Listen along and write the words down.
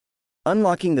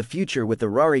Unlocking the future with the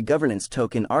Rari Governance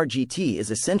Token (RGT) is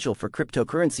essential for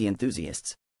cryptocurrency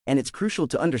enthusiasts, and it's crucial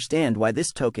to understand why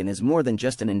this token is more than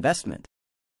just an investment.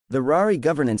 The Rari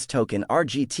Governance Token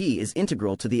 (RGT) is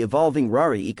integral to the evolving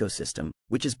Rari ecosystem,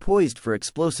 which is poised for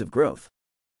explosive growth.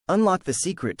 Unlock the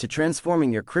secret to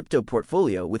transforming your crypto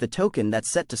portfolio with a token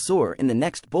that's set to soar in the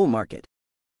next bull market.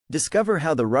 Discover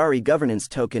how the Rari Governance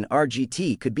Token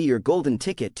 (RGT) could be your golden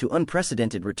ticket to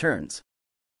unprecedented returns.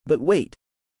 But wait!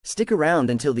 Stick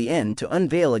around until the end to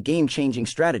unveil a game-changing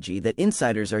strategy that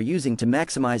insiders are using to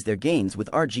maximize their gains with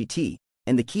RGT,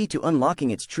 and the key to unlocking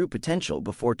its true potential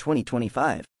before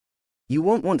 2025. You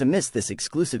won't want to miss this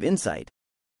exclusive insight.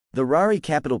 The Rari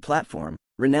Capital platform,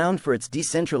 renowned for its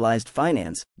decentralized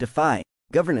finance, DeFi,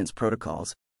 governance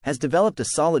protocols, has developed a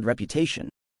solid reputation,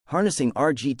 harnessing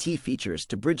RGT features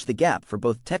to bridge the gap for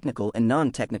both technical and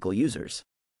non-technical users.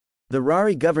 The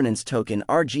Rari Governance Token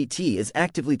 (RGT) is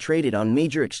actively traded on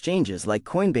major exchanges like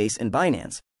Coinbase and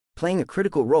Binance, playing a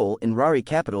critical role in Rari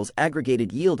Capital's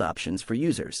aggregated yield options for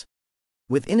users.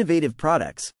 With innovative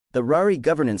products, the Rari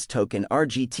Governance Token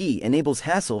 (RGT) enables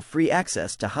hassle-free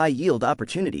access to high-yield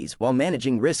opportunities while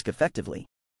managing risk effectively.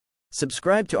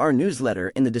 Subscribe to our newsletter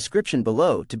in the description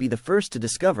below to be the first to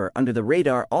discover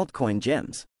under-the-radar altcoin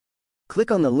gems.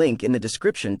 Click on the link in the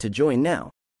description to join now.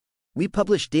 We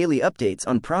publish daily updates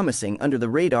on promising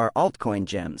under-the-radar altcoin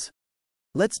gems.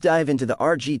 Let's dive into the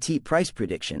RGT price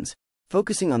predictions,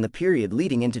 focusing on the period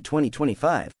leading into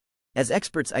 2025, as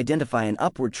experts identify an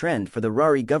upward trend for the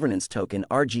Rari Governance Token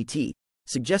 (RGT),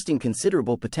 suggesting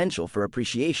considerable potential for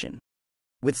appreciation.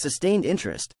 With sustained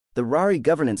interest, the Rari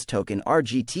Governance Token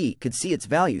 (RGT) could see its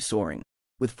value soaring,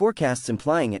 with forecasts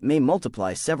implying it may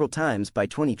multiply several times by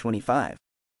 2025.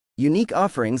 Unique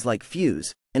offerings like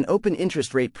Fuse, an open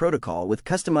interest rate protocol with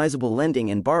customizable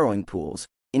lending and borrowing pools,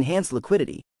 enhance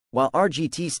liquidity, while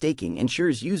RGT staking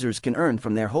ensures users can earn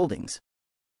from their holdings.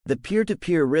 The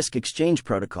peer-to-peer risk exchange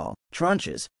protocol,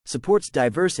 Tranches, supports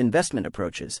diverse investment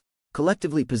approaches,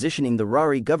 collectively positioning the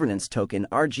Rari Governance Token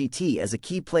 (RGT) as a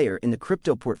key player in the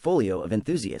crypto portfolio of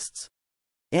enthusiasts.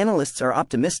 Analysts are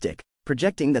optimistic,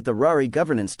 projecting that the Rari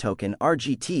Governance Token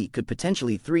 (RGT) could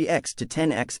potentially 3x to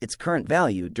 10x its current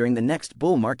value during the next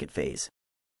bull market phase.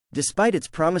 Despite its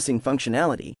promising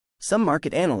functionality, some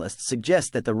market analysts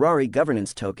suggest that the Rari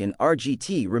Governance Token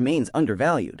 (RGT) remains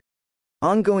undervalued.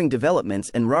 Ongoing developments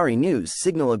and Rari news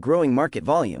signal a growing market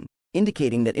volume,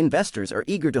 indicating that investors are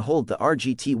eager to hold the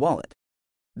RGT wallet.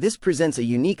 This presents a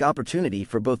unique opportunity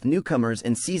for both newcomers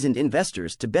and seasoned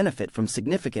investors to benefit from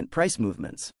significant price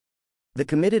movements. The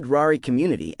committed Rari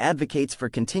community advocates for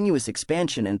continuous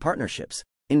expansion and partnerships,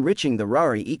 enriching the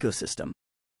Rari ecosystem.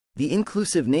 The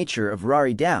inclusive nature of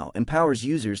Rari DAO empowers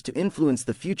users to influence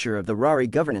the future of the Rari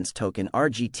Governance Token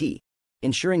 (RGT),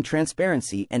 ensuring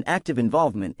transparency and active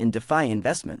involvement in DeFi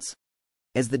investments.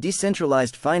 As the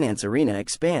decentralized finance arena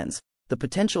expands, the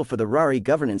potential for the Rari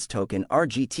Governance Token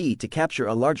 (RGT) to capture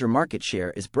a larger market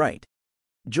share is bright.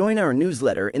 Join our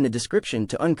newsletter in the description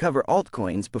to uncover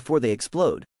altcoins before they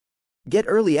explode. Get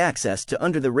early access to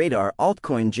under-the-radar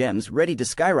altcoin gems ready to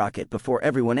skyrocket before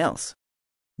everyone else.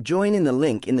 Join in the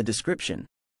link in the description.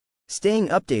 Staying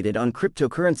updated on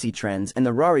cryptocurrency trends and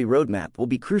the Rari roadmap will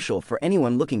be crucial for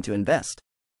anyone looking to invest.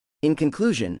 In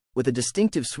conclusion, with a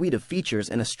distinctive suite of features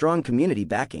and a strong community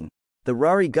backing, the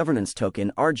Rari Governance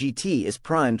Token (RGT) is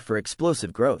primed for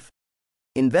explosive growth.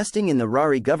 Investing in the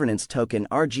Rari Governance Token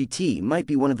 (RGT) might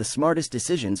be one of the smartest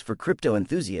decisions for crypto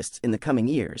enthusiasts in the coming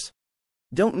years.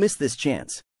 Don't miss this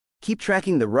chance. Keep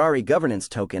tracking the Rari Governance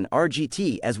Token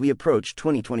 (RGT) as we approach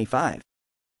 2025.